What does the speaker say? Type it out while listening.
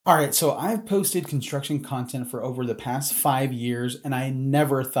All right, so I've posted construction content for over the past 5 years, and I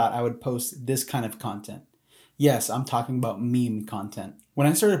never thought I would post this kind of content. Yes, I'm talking about meme content. When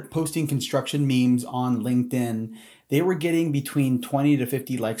I started posting construction memes on LinkedIn, they were getting between 20 to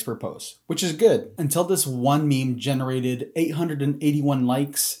 50 likes per post, which is good, until this one meme generated 881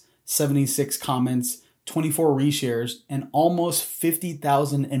 likes, 76 comments, 24 reshares, and almost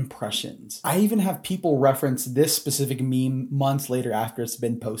 50,000 impressions. I even have people reference this specific meme months later after it's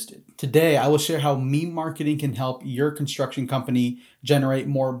been posted. Today, I will share how meme marketing can help your construction company generate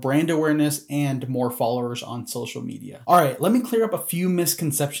more brand awareness and more followers on social media. All right, let me clear up a few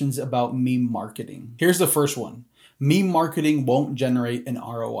misconceptions about meme marketing. Here's the first one. Meme marketing won't generate an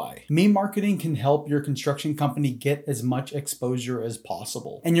ROI. Meme marketing can help your construction company get as much exposure as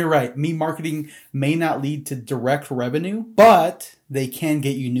possible. And you're right, meme marketing may not lead to direct revenue, but they can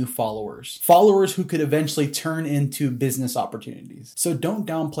get you new followers. Followers who could eventually turn into business opportunities. So don't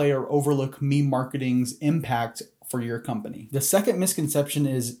downplay or overlook meme marketing's impact for your company. The second misconception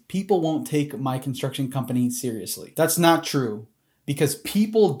is people won't take my construction company seriously. That's not true, because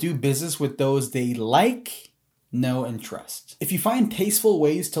people do business with those they like, know, and trust. If you find tasteful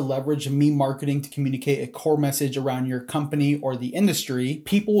ways to leverage meme marketing to communicate a core message around your company or the industry,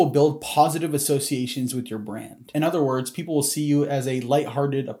 people will build positive associations with your brand. In other words, people will see you as a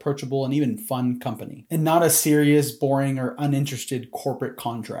lighthearted, approachable, and even fun company, and not a serious, boring, or uninterested corporate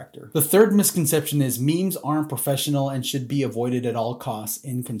contractor. The third misconception is memes aren't professional and should be avoided at all costs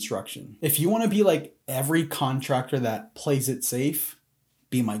in construction. If you want to be like every contractor that plays it safe,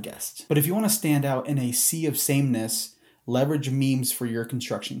 be my guest. But if you want to stand out in a sea of sameness, leverage memes for your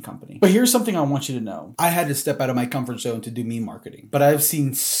construction company. But here's something I want you to know. I had to step out of my comfort zone to do meme marketing, but I've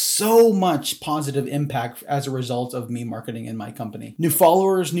seen so much positive impact as a result of meme marketing in my company. New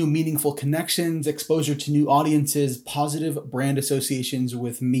followers, new meaningful connections, exposure to new audiences, positive brand associations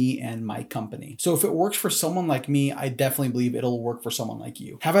with me and my company. So if it works for someone like me, I definitely believe it'll work for someone like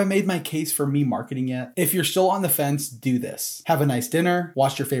you. Have I made my case for meme marketing yet? If you're still on the fence, do this. Have a nice dinner,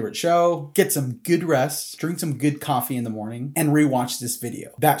 watch your favorite show, get some good rest, drink some good coffee in the morning, and rewatch this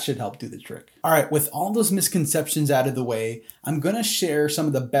video. That should help do the trick. All right, with all those misconceptions out of the way, I'm gonna share some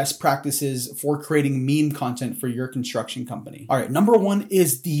of the best practices for creating meme content for your construction company. All right, number one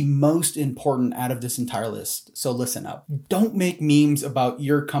is the most important out of this entire list. So listen up. Don't make memes about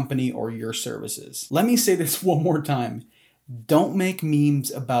your company or your services. Let me say this one more time. Don't make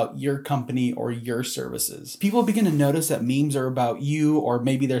memes about your company or your services. People begin to notice that memes are about you, or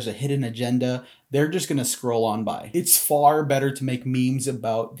maybe there's a hidden agenda. They're just going to scroll on by. It's far better to make memes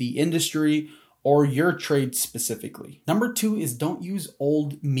about the industry or your trade specifically. Number two is don't use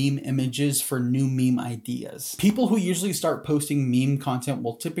old meme images for new meme ideas. People who usually start posting meme content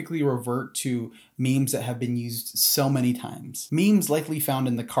will typically revert to memes that have been used so many times. Memes likely found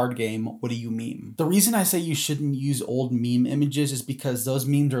in the card game, What Do You Meme? The reason I say you shouldn't use old meme images is because those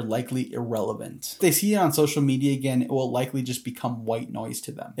memes are likely irrelevant. If they see it on social media again, it will likely just become white noise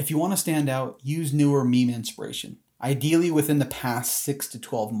to them. If you want to stand out, use newer meme inspiration, ideally within the past 6 to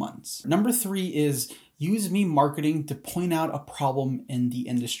 12 months. Number three is use meme marketing to point out a problem in the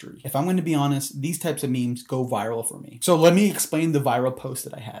industry. If I'm going to be honest, these types of memes go viral for me. So let me explain the viral post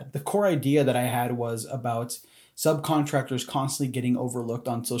that I had. The core idea that I had was about subcontractors constantly getting overlooked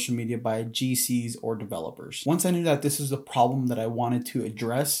on social media by GCs or developers. Once I knew that this was the problem that I wanted to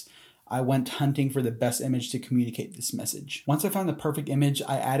address, I went hunting for the best image to communicate this message. Once I found the perfect image,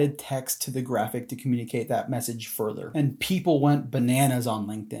 I added text to the graphic to communicate that message further. And people went bananas on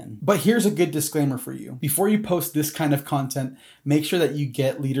LinkedIn. But here's a good disclaimer for you. Before you post this kind of content, make sure that you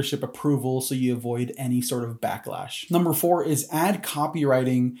get leadership approval so you avoid any sort of backlash. Number four is add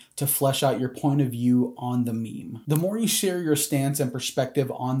copywriting to flesh out your point of view on the meme. The more you share your stance and perspective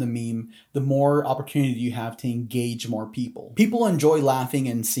on the meme, the more opportunity you have to engage more people. People enjoy laughing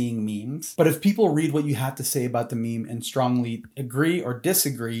and seeing memes. But if people read what you have to say about the meme and strongly agree or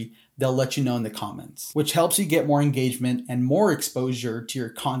disagree, they'll let you know in the comments, which helps you get more engagement and more exposure to your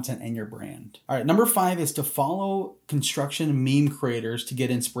content and your brand. All right, number five is to follow construction meme creators to get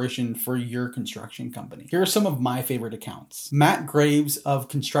inspiration for your construction company. Here are some of my favorite accounts. Matt Graves of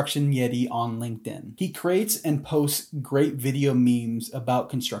Construction Yeti on LinkedIn. He creates and posts great video memes about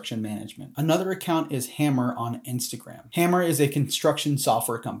construction management. Another account is Hammer on Instagram. Hammer is a construction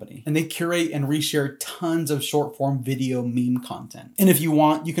software company, and they curate and reshare tons of short form video meme content. And if you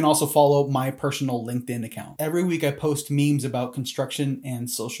want, you can also follow my personal LinkedIn account. Every week I post memes about construction and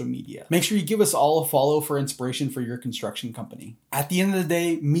social media. Make sure you give us all a follow for inspiration for your construction company. At the end of the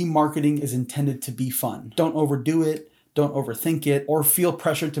day, meme marketing is intended to be fun. Don't overdo it. don't overthink it, or feel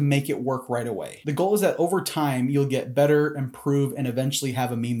pressured to make it work right away. The goal is that over time, you'll get better, improve, and eventually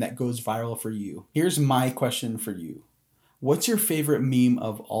have a meme that goes viral for you. Here's my question for you. What's your favorite meme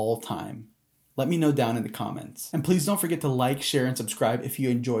of all time? Let me know down in the comments. And please don't forget to like, share, and subscribe if you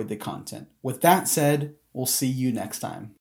enjoyed the content. With that said, we'll see you next time.